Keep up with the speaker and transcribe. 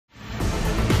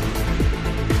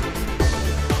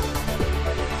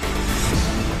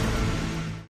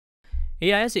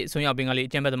ARSA ဆွမ်းရောက်ဘင်္ဂလီ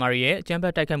အကြမ်းဖက်သမားတွေရဲ့အကြမ်းဖ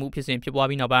က်တိုက်ခတ်မှုဖြစ်စဉ်ဖြစ်ပွား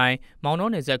ပြီးနောက်ပိုင်းမောင်နှော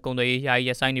နယ်စပ်ကုန်သွယ်ရေးယာယီ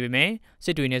ရပ်ဆိုင်းနေပေမဲ့စ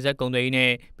စ်တွေနယ်စပ်ကုန်သွယ်ရေး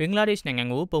နဲ့ဘင်္ဂလားဒေ့ရှ်နိုင်ငံ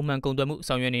ကိုပုံမှန်ကုန်သွယ်မှု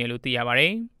ဆောင်ရွက်နေရလို့သိရပါတ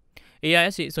ယ်။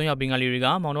 ARSA ဆွမ်းရောက်ဘင်္ဂလီတွေက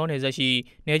မောင်နှောနယ်စပ်ရှိ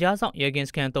နယ်ကြားဆောင်ရဲကင်း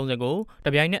စခန်း30ကိုတ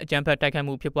ပြိုင်နက်အကြမ်းဖက်တိုက်ခတ်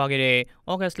မှုဖြစ်ပွားခဲ့တဲ့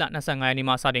ဩဂတ်လ25ရက်နေ့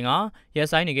မှစတင်ကရပ်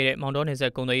ဆိုင်းနေခဲ့တဲ့မောင်နှောနယ်စ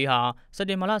ပ်ကုန်သွယ်ရေးဟာစက်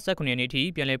တင်ဘာလ18ရက်နေ့ထိ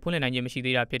ပြန်လည်ဖွင့်လှစ်နိုင်ခြင်းမရှိ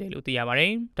သေးတာဖြစ်တယ်လို့သိရပါတ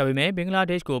ယ်။ဒါပေမဲ့ဘင်္ဂလား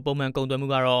ဒေ့ရှ်ကိုပုံမှန်ကုန်သွယ်မှု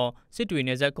ကတော့စစ်တွေန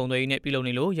ယ်စပ်ကုန်သွယ်ရေးနဲ့ပြုလုပ်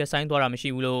နေလို့ရပ်ဆိုင်းသွားတာမရှိ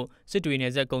ဘူးလို့စစ်တွေန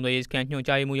ယ်စပ်ကုန်သွယ်ရေးစခန်းညွှန်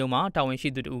ကြားရေးမှူးရုံးမှတာဝန်ရှိ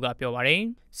သူတို့ကပြောပါတယ်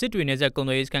။စစ်တွေနယ်စပ်ကုန်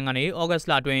သွယ်ရေးစခန်းကနေဩဂတ်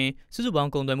လအတွင်းစုစုပေါ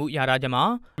င်းကုန်သွယ်မှုရထားချက်မှာ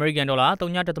အမေရိကန်ဒေါ်လာ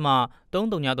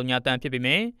3.333တန်ဖြစ်ပေ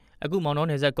မဲ့အခုမောင်နှော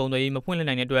နယ်စပ်ကုန်သွယ်ရေးမဖွင့်လှစ်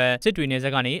နိုင်တဲ့အတွက်စစ်တွေနယ်စ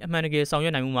ပ်ကနေအမှန်တကယ်ဆောင်ရွ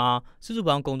က်နိုင်မှုမှာစုစု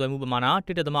ပေါင်းကုန်သွယ်မှုပမာဏ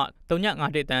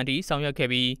1.351တန်အထိဆောင်ရွက်ခဲ့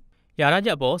ပြီးရာထချ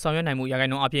က်ပေါ်ဆောင်ရွက်နိုင်မှုရာခို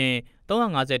င်နှုန်းအပြင်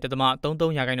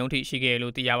350.33ရာခိုင်နှုန်းထိရှိခဲ့တယ်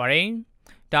လို့သိရပါတယ်။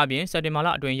ဒါအပြင်စက်တင်ဘာလ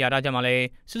အတွင်းရာထချက်မှာလည်း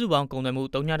စုစုပေါင်းကုန်သွယ်မှု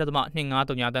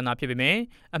3.253တန်သာဖြစ်ပေမဲ့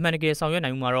အမှန်တကယ်ဆောင်ရွက်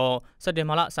နိုင်မှုမှာတော့စက်တင်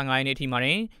ဘာလ15ရက်နေ့ထိမှာတ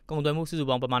င်ကုန်သွယ်မှုစုစု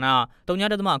ပေါင်းပမာဏ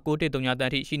3.913တန်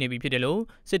အထိရှိနေပြီဖြစ်တယ်လို့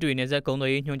စစ်တွေနယ်စပ်ကုန်သွ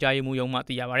ယ်ရေးညွှန်ကြားရေးမှူးရုံးမှ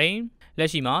သိရပါတယ်။လက်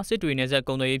ရှိမှာစစ်တွေနယ်စပ်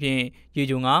ကုန်သွယ်ရေးဖြင့်ရေ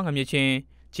ဂျုံငမြစ်ချင်း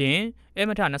ဂျင်းအဲ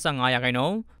မထ25ရာခိုင်နှု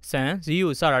န်းစံဇီး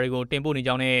ယိုစတာတွေကိုတင်ပို့နေ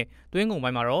ကြောင်းနဲ့သွင်းကုန်ပို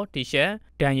င်းမှာတော့တီရှပ်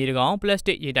ဒန်ရီတကောင်ပလတ်စတ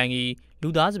စ်ရေတိုင်ကြီးလူ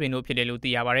သားစပင်တို့ဖြစ်တယ်လို့သိ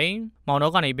ရပါတယ်။မောင်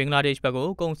နှောကနေဘင်္ဂလားဒေ့ရှ်ဘက်ကို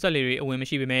ကုန်ဆက်လေတွေအဝင်မ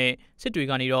ရှိပေမဲ့စစ်တွေ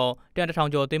ကနေတော့တန်1000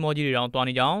ကျော်သင်းမောကြီးတွေတောင်သွား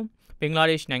နေကြောင်းဘင်္ဂလား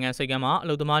ဒေ့ရှ်နိုင်ငံစိတ်ကမ်းမှာအ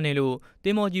လုပ်သမားနေလို့သ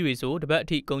င်းမောကြီးတွေဆိုတပတ်အ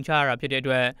ထိကုန်ချရတာဖြစ်တဲ့အ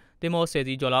တွက်သင်းမော10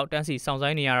စီးကျော်လောက်တန်းစီစောင့်ဆို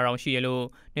င်းနေရတာတောင်ရှိရလို့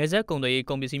နယ်စပ်ကုန်သွယ်ရေး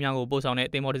ကုန်ပစ္စည်းများကိုပို့ဆောင်တဲ့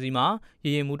သင်းမောတစ်စီးမှာ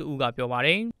ရေရင်မှုတအူးကပြောပါတ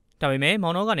ယ်။ဒါပေမဲ့မော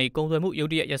င်နှောကနေကုန်သွယ်မှုရု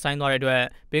တ်တရက်ရပ်ဆိုင်းသွားတဲ့အတွက်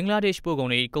ဘင်္ဂလားဒေ့ရှ်ပို့ကုန်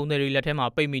တွေကုန်သည်တွေလက်ထဲမှာ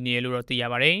ပိတ်မိနေတယ်လို့တော့သိရ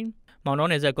ပါတယ်။မောင်နှော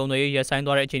နယ်စပ်ကုန်သွယ်ရေးရပ်ဆိုင်း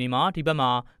သွားတဲ့အခြေအနေမှာဒီဘက်မှာ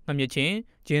ငမြစ်ချင်း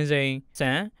ဂျင်းစိန်စံ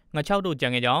ငချောက်တို့ကြံ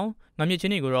ခဲ့ကြောင်းငမြစ်ချ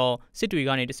င်းတွေကိုတော့စစ်တွေက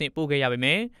နေတဆင့်ပို့ခဲ့ရပေ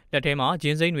မဲ့လက်ထဲမှာဂျ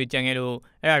င်းစိန်တွေကြံခဲ့လို့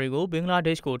အဲ့ဒါတွေကိုဘင်္ဂလား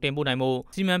ဒေ့ရှ်ကိုတင်ပို့နိုင်ဖို့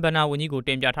စီမံဘဏ္ဍာဝန်ကြီးကိုတ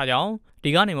င်ပြထားကြောင်းဒီ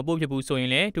ကနေမပို့ဖြစ်ဘူးဆိုရ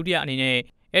င်လည်းဒုတိယအနေနဲ့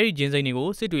အဲ့ဒီဂျင်းစိန်တွေကို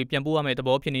စစ်တွေပြန်ပို့ရမယ့်သ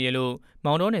ဘောဖြစ်နေရလို့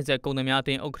မောင်နှောနယ်စပ်ကုန်သည်များအသ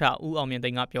င်းဥက္ကဋ္ဌဦးအောင်မြင့်သိ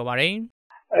န်းကပြောပါတယ်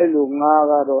။အဲ့လိုငါး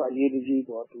ကတော့အရေးကြီး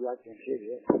ပေါ့သူကကျင်ဖြစ်တ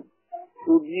ယ်။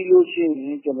သူပြီးလို့ရှိရ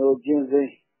င်ကျွန်တော်ဂျင်းစိန်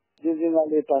က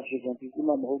လည်းတာရှိတယ်ဒီက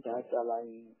မှမဟုတ်တာကြာလာရ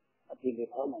င်အပြင်တွေ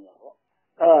ဖောက်မှာပေါ့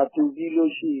။အဲ့ဒါသူပြီး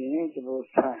လို့ရှိရင်ကျွန်တော်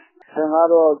ဆန်က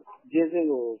တော့ဂျင်းစိန်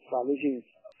ကိုစာလို့ရှိရင်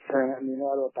ဆန်အနေ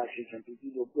နဲ့တော့တာရှိတယ်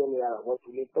ပြီးလို့ပြောလို့ရတာပေါ့သူ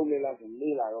လေးတုံးလေးလောက်ဆို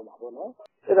လေးလာတော့မှာပေါ့နော်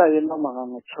။အဲ့ဒါရင်တော့မှငါ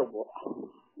6ပေါ့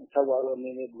။6ကတော့န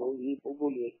ည်းနည်းဘိုးကြီးပုဂ္ဂို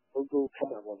လ်လေးပုဂ္ဂိုလ်ခက်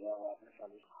တာပေါ့ဗျာဆာ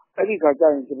လို့အဲ့ဒီခါကျ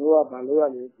ရင်ကျွန်တော်ကမလုပ်ရ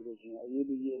လေဆိုလို့ရှိရင်အရေး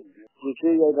ကြီးဒီခေ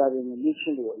တ်ရိုက်တာတွေနဲ့မြင့်ချ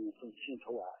င်းတွေအရင်ဆုံးရှင်း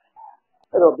ထုတ်ရတယ်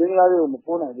။အဲ့တော့ဘင်္ဂလားဒေ့ရှ်ကိုမ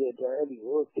ပို့နိုင်တဲ့အတွက်အဲ့ဒီ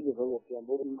ကိုစစ်တွေဘက်ကိုပြန်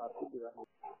ပို့ပြီးမှစစ်တွေက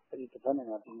အဲ့ဒီတစ်ဖက်နိုင်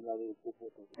ငံဘင်္ဂလားဒေ့ရှ်ကို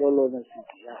ပို့တော့လောနဲ့စီရ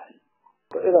တယ်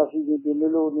။အဲ့ဒါစီစဉ်ပြီး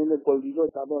လို့နည်းနည်းပေါ်ပြီးတော့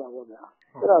စားတော့တာပေါ့ဗျာ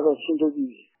။အဲ့ဒါတော့ရှင်းထုတ်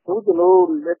ပြီးတို့ကျွန်တော်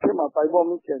လက်ထက်မှာပိုင်ပေါ်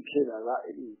မှုကြံဖြစ်တာက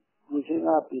အဲ့ဒီဒီစင်းက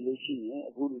ပြည်လို့ရှိရင်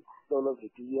အခုတော့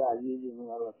ဒီရအရေးကြီး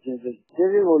မှာတော့ကျင်း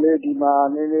ကိုလေဒီမှာ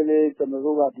နည်းနည်းလေးကျွန်တော်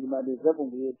တို့ကဒီမှာဒီဇက်ပုံ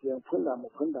လေးပြန်ဖွင့်တာမ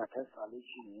ဖွင့်တာထက်စားလို့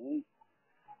ရှိရင်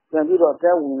ပြန်ပြီးတော့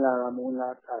တဲဝင်လာတာမဝင်လာ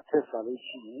တာထက်စားလို့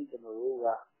ရှိရင်ကျွန်တော်တို့က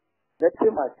လက်ထ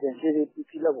က်မှာကျင်းရှိတဲ့ပြ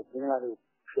ည်လောက်ကိုပြန်လာလို့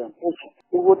ပြန်ပို့ချင်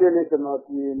ဒီကိုတည်းလေးကျွန်တော်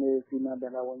ဒီနေစီမံဘ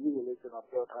ဏ္ဍာဝန်ကြီးကိုလည်းကျွန်တော်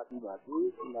ပြောထားပြီးပါပြီ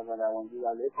စီမံဘဏ္ဍာဝန်ကြီးက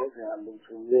လည်းပြည်ဆိုင်အလုံး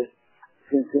စုံလေး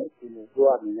ရှင်းဒီလိုပြော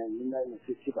ရမယ်နည်းနည်း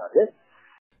ဖြစ်ပါတယ်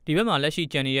ဒီဘက်မှာလက်ရှိ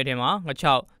ကြံနေတဲ့ထဲမှာင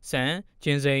ချောက်စံဂျ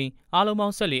င်းစိန်အားလုံးပေါ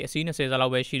င်းဆက်လီအစီး20စာလော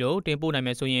က်ပဲရှိလို့တင်ပို့နိုင်မ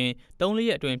ယ်ဆိုရင်3-4ရ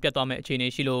က်အတွင်းပြတ်သွားမယ့်အခြေအနေ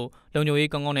ရှိလို့လုံခြုံရေး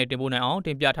ကောင်းကောင်းနဲ့တင်ပို့နိုင်အောင်တ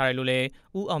င်ပြထားတယ်လို့လည်း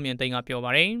ဦးအောင်မြင့်သိန်းကပြော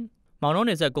ပါတယ်။မောင်နှော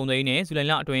နယ်စပ်ကုန်သွယ်ရေးနဲ့ဇူလိုင်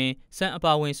လအတွင်းစံအ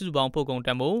ပါဝင်စုစုပေါင်းပို့ကုန်တ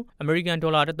န်ဖိုးအမေရိကန်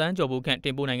ဒေါ်လာ1 သန်းကျော်ဖို့ခန့်တ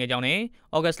င်ပို့နိုင်ခဲ့ကြောင်းနဲ့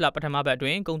ဩဂတ်လပထမပတ်အတွ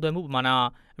င်းကုန်သွယ်မှုပမာဏ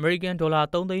အမေရိကန်ဒေါ်လာ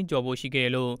3 သိန်းကျော်ဖို့ရှိခဲ့တ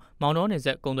ယ်လို့မောင်နှောနယ်စ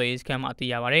ပ်ကုန်သွယ်ရေးစခန်းမှသိ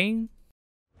ရပါတယ်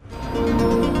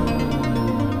။